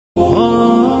আসসালামু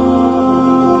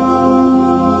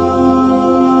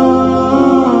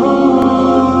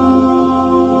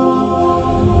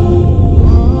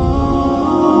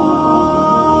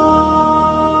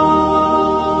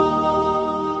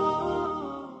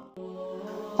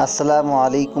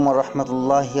আলাইকুম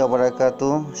রহমতুল্লাহি ওয়া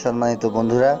বারাকাতুহু। সম্মানিত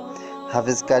বন্ধুরা,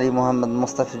 হাফিজ কারি মোহাম্মদ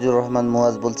মুস্তাফিজুর রহমান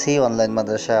মুয়াজ বলছি। অনলাইন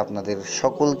মাদ্রাসায় আপনাদের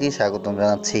সকলকে স্বাগতম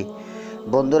জানাচ্ছি।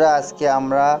 বন্ধুরা, আজকে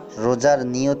আমরা রোজার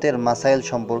নিয়তের মাসাইল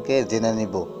সম্পর্কে জেনে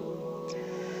নিব।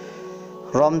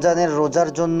 রমজানের রোজার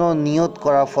জন্য নিয়ত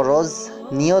করা ফরজ।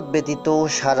 নিয়ত ব্যতীত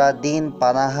সারা দিন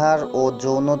পানাহার ও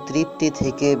যৌন তৃপ্তি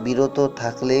থেকে বিরত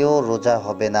থাকলেও রোজা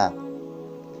হবে না।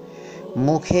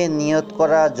 মুখে নিয়ত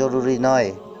করা জরুরি নয়,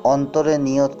 অন্তরে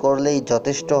নিয়ত করলেই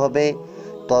যথেষ্ট হবে।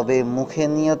 তবে মুখে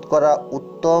নিয়ত করা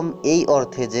উত্তম এই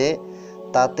অর্থে যে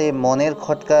তাতে মনের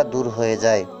খটকা দূর হয়ে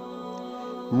যায়।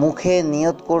 মুখে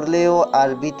নিয়ত করলেও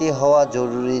আরবিতে হওয়া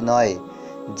জরুরি নয়,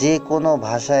 যে কোনো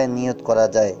ভাষায় নিয়ত করা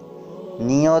যায়।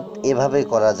 নিয়ত এভাবে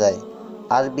করা যায়: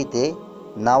 আরবিতে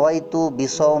নাওয়াইতু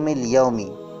বিসওমিল ইয়াউমি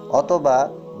অথবা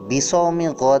বিসওমি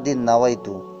গদিন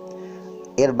নাওয়াইতু।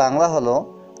 এর বাংলা হলো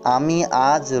আমি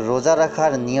আজ রোজা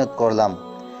রাখার নিয়ত করলাম।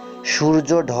 সূর্য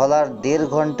ঢলার 1.5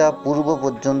 ঘন্টা পূর্ব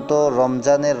পর্যন্ত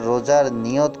রমজানের রোজার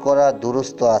নিয়ত করা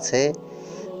দুরূস্ত আছে,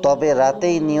 তবে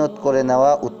রাতেই নিয়ত করে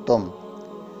নেওয়া উত্তম।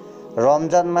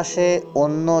 রমজান মাসে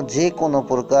অন্য যে কোনো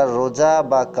প্রকার রোজা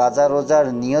বা কাজা রোজার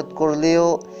নিয়ত করলেও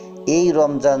এই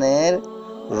রমজানের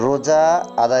রোজা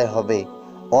আদায় হবে,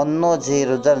 অন্য যে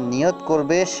রোজার নিয়ত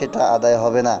করবে সেটা আদায়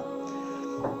হবে না।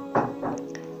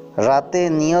 রাতে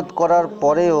নিয়ত করার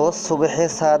পরেও সুবহে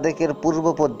সাদেকের পূর্ব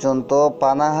পর্যন্ত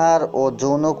পানাহার ও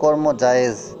যৌনকর্ম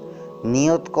জায়েজ।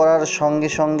 নিয়ত করার সঙ্গে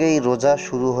সঙ্গেই রোজা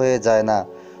শুরু হয়ে যায় না,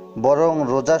 বরং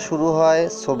রোজা শুরু হয়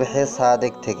সুবহে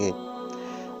সাদেক থেকে।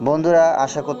 বন্ধুরা,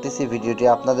 আশা করতেছি ভিডিওটি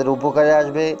আপনাদের উপকারে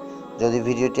আসবে। যদি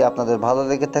ভিডিওটি আপনাদের ভালো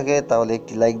লেগে থাকে তাহলে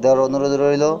একটি লাইক দেওয়ার অনুরোধ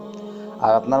রইল,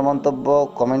 আর আপনার মন্তব্য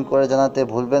কমেন্ট করে জানাতে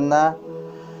ভুলবেন না।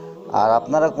 আর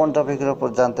আপনারা কোন টপিকের উপর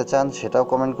জানতে চান সেটাও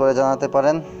কমেন্ট করে জানাতে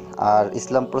পারেন। আর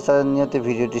ইসলাম প্রচারের নিয়তে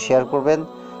ভিডিওটি শেয়ার করবেন।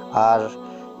 আর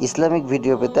ইসলামিক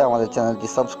ভিডিও পেতে আমাদের চ্যানেলটি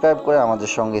সাবস্ক্রাইব করে আমাদের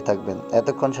সঙ্গেই থাকবেন।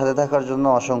 এতক্ষণ সাথে থাকার জন্য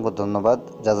অসংখ্য ধন্যবাদ।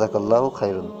 জাযাকাল্লাহু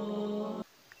খাইরুন।